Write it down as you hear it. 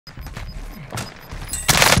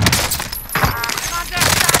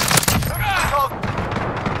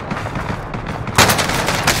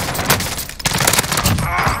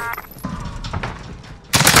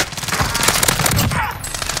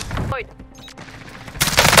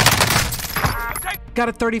Got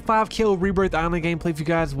a 35 kill Rebirth Island gameplay for you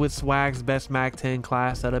guys with Swagg's best MAC-10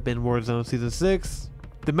 class setup in Warzone Season 6.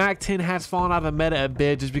 The MAC-10 has fallen out of the meta a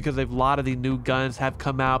bit just because a lot of the new guns have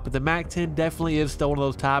come out, but the MAC-10 definitely is still one of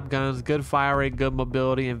those top guns. Good fire rate, good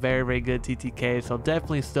mobility, and very, very good TTK, so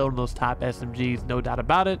definitely still one of those top SMGs, no doubt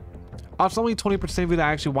about it. Also, only 20% of you that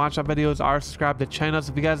actually watch our videos are subscribed to the channel,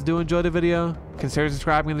 so if you guys do enjoy the video, consider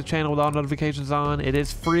subscribing to the channel with all notifications on. It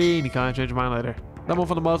is free, and you can't change your mind later. Level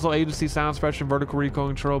for the muzzle, agency, sound suppression, vertical recoil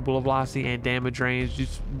control, bullet velocity, and damage range.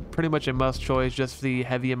 Just pretty much a must choice. Just for the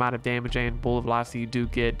heavy amount of damage and bullet velocity you do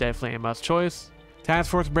get, definitely a must choice.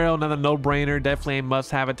 Task Force barrel, another no-brainer, definitely a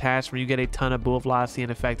must-have attachment. You get a ton of bullet velocity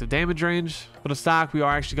and effective damage range. For the stock, we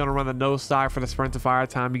are actually going to run the no stock for the sprint to fire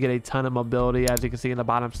time. You get a ton of mobility, as you can see in the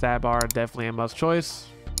bottom stat bar. Definitely a must choice.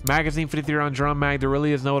 Magazine, 53 round drum mag. There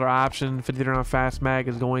really is no other option. 53 round fast mag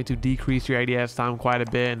is going to decrease your ADS time quite a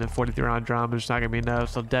bit, and then 43 round drum is just not going to be enough.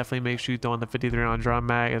 So definitely make sure you throw in the 53 round drum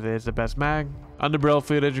mag, as it is the best mag. Underbarrel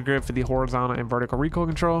field edge grip for the horizontal and vertical recoil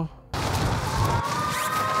control.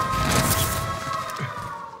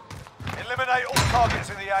 Eliminate all targets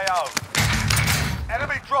in the AO.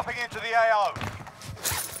 Enemy dropping into the AO.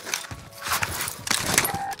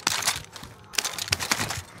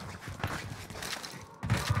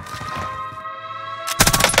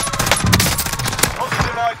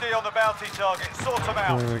 Positive ID on the bounty target. Sort them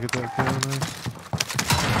out. Get that down there.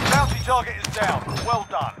 Bounty target is down. Well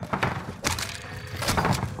done.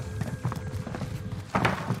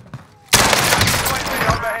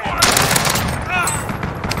 UAV overhead.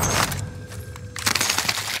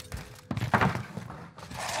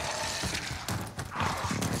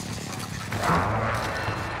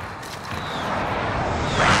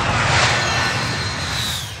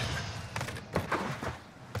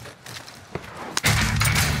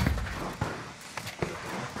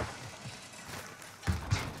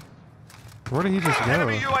 Where did he just go?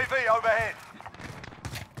 Enemy UAV overhead.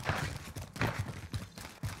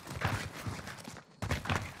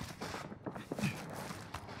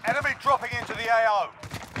 Enemy dropping into the AO.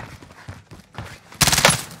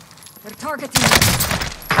 They're targeting me.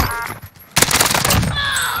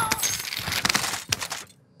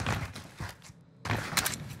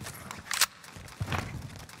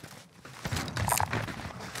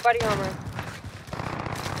 Body armor.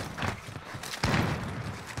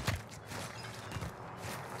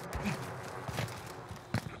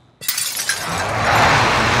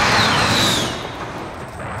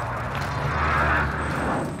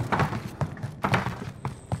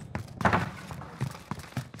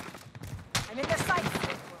 I'm in the sight.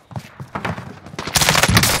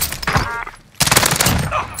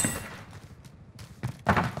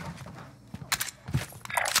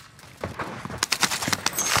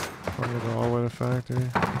 Probably go all the way to factory.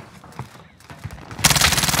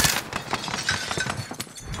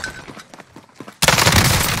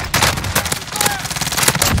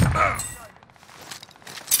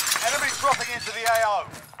 Enemy dropping into the AO.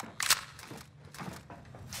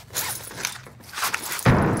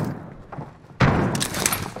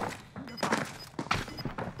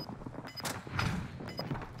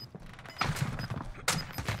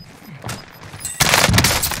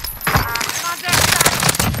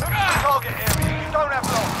 Target area. You don't have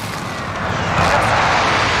long.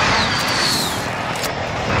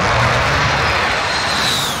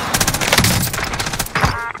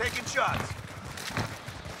 Taking shots.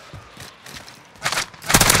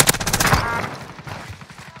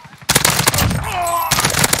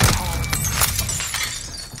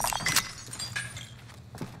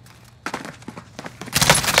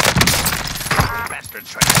 Bastard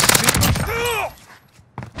trash.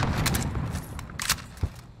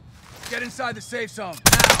 Get inside the safe zone,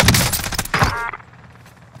 now!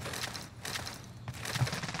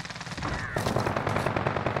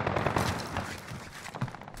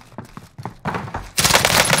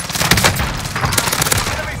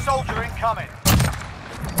 Enemy soldier incoming.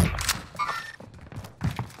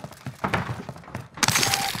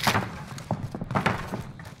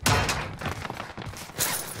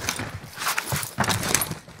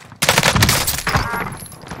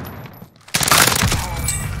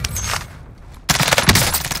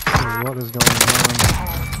 What is going on?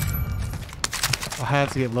 I had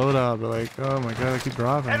to get load up, but like, oh my god, I keep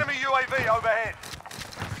dropping. Enemy UAV overhead.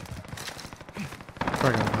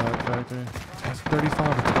 Fucking hot factory. That's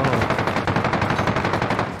 35 to 12.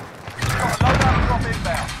 Got a loadout drop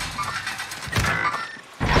inbound.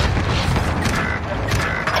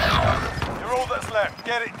 You're all that's left.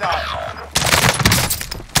 Get it done.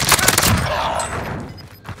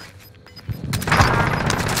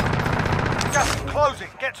 Just closing.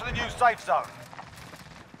 Get to the new safe zone.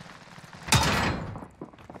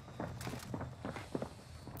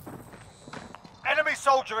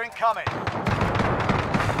 soldier incoming.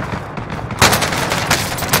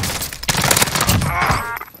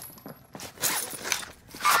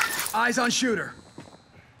 Eyes on shooter.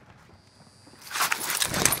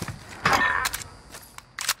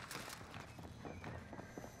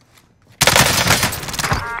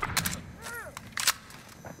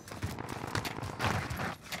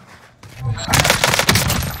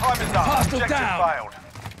 Time is up. Hostile Objective down. failed.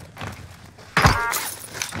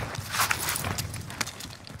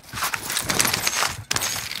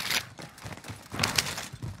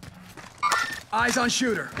 Eyes on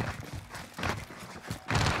shooter.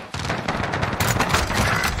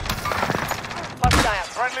 Hostile.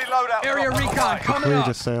 Friendly loadout. Area drop on the recon way. coming We up.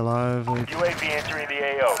 just stay alive. Like, UAV entering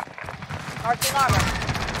the AO. Arcing armor.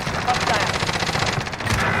 Hostile.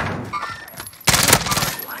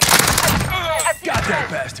 Got that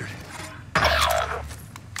bastard.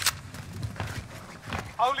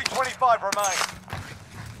 Only 25 remain.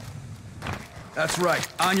 That's right.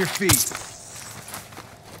 On your feet.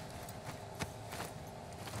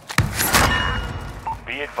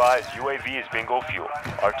 Be advised, UAV is bingo fuel.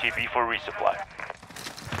 RTB for resupply.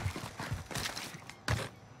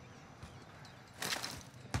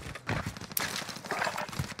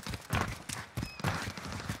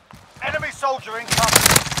 Enemy soldier incoming.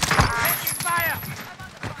 Taking fire.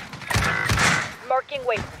 Marking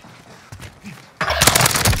waypoint.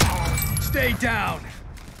 Stay down.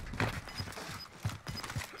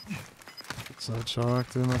 so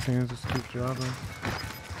chalked, dude. My fingers just keep dropping.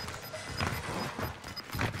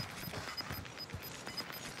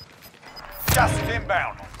 Gas is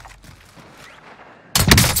inbound.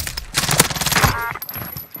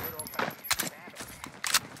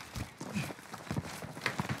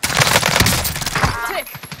 Tick!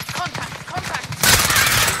 Contact!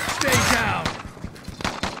 Stay down.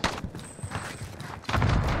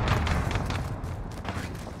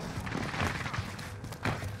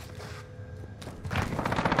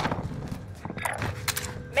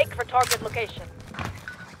 Make for target location.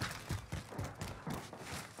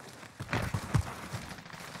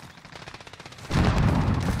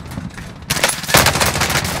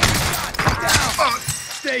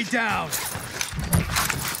 Stay down.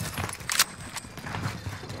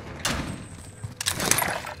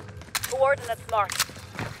 Coordinates marked.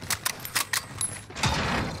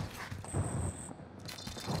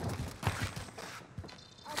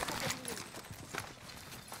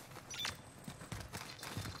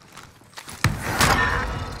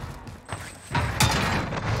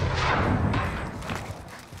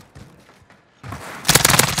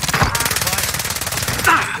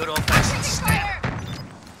 Good old-fashioned snap.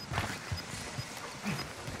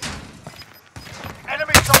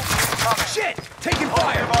 Enemy soldier incoming. Shit! Taking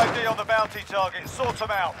Positive fire. ID on the bounty target. Sort them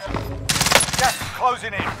out. Gas is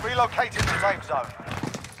closing in. Relocating the safe zone.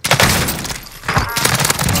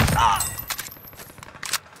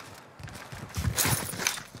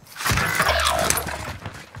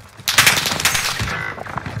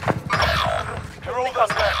 You're all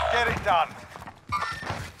that's left. Get it done.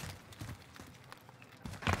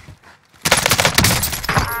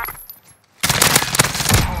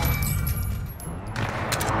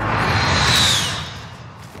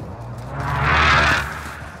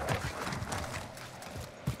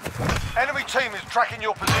 Enemy team is tracking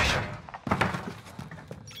your position.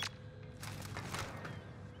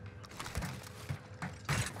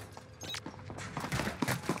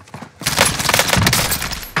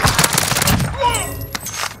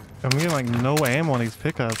 I'm getting like no ammo on these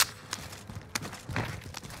pickups.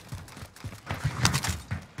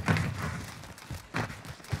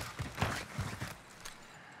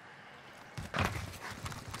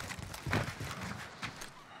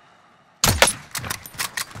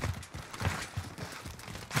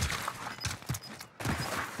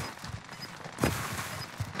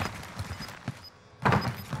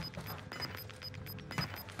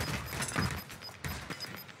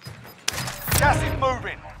 Gas is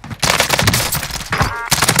moving.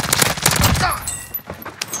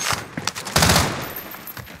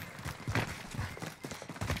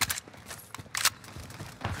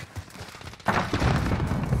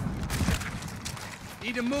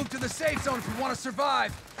 Need to move to the safe zone if we want to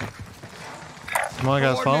survive. Come on,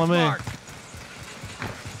 guys, follow me. Coordinates marked.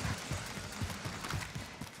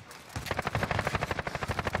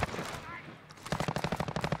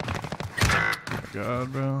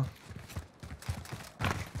 God, bro.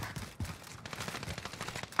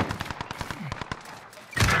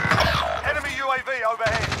 Enemy UAV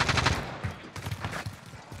overhead.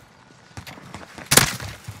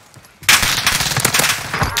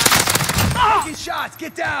 Taking shots.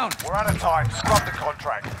 Get down. We're out of time. Scrub the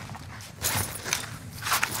contract.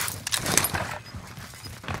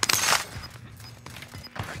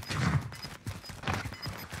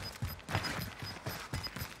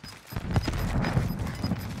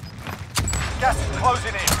 Gas is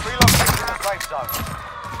closing in. Relocate to the safe zone.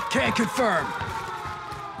 Can't confirm.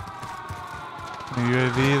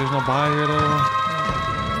 UAV, there's no buy here though.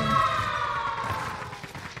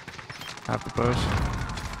 Have to push.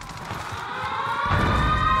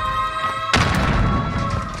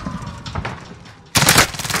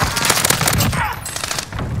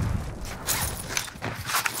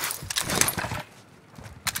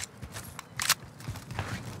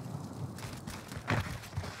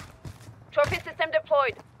 Trophy system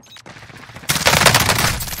deployed.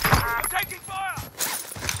 I'm taking fire!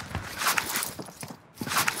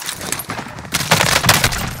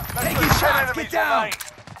 Taking shots, get down!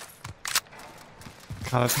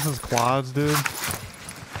 God, if this is quads, dude.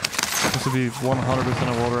 This would be 100%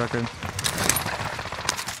 a world record.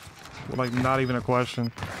 Like, not even a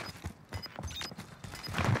question.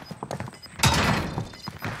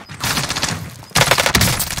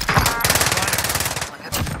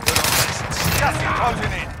 Gas is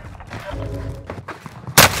closing in.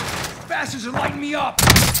 Bastards are lighting me up!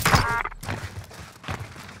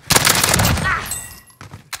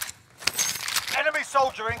 Enemy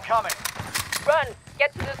soldier incoming. Run.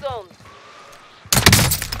 Get to the zone.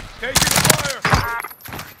 Taking fire!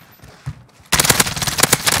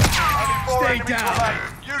 Only 4 Stay enemies down. remain.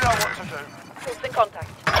 You know what to do. Troops in contact.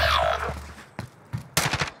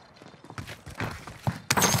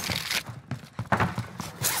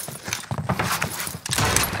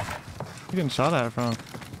 You getting shot at from?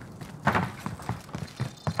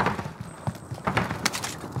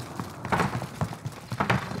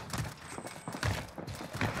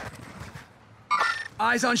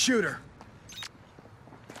 Eyes on shooter.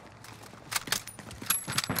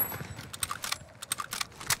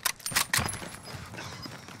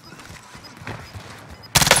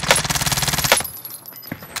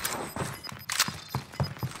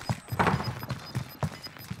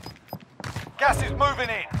 Gas is moving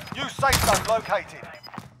in. New safe zone located.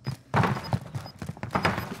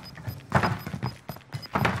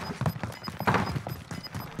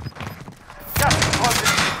 Gas is closing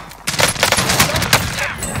in.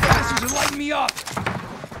 Bastards are lighting me up!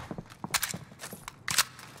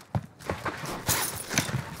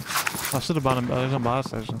 I should have bought him. There's a buy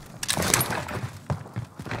station.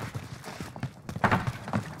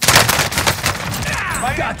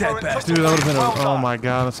 Got that bastard. Dude, that would have been a. Well Oh done. my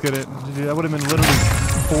god, let's get it. Dude, that would have been literally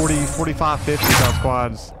 40, 45, 50 without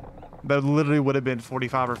squads. That literally would have been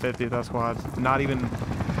 45 or 50 without squads. Not even.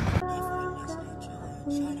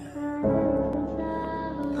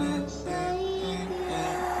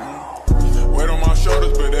 Weight on my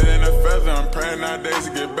shoulders, but it ain't a feather. I'm praying nowadays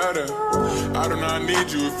to get better. I do not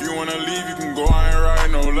need you. If you wanna leave, you can go. I ain't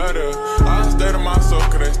writing no letter. I stay to myself,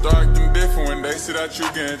 cause they start acting different when they see that you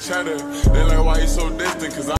getting cheddar. They like, why you so distant? Cause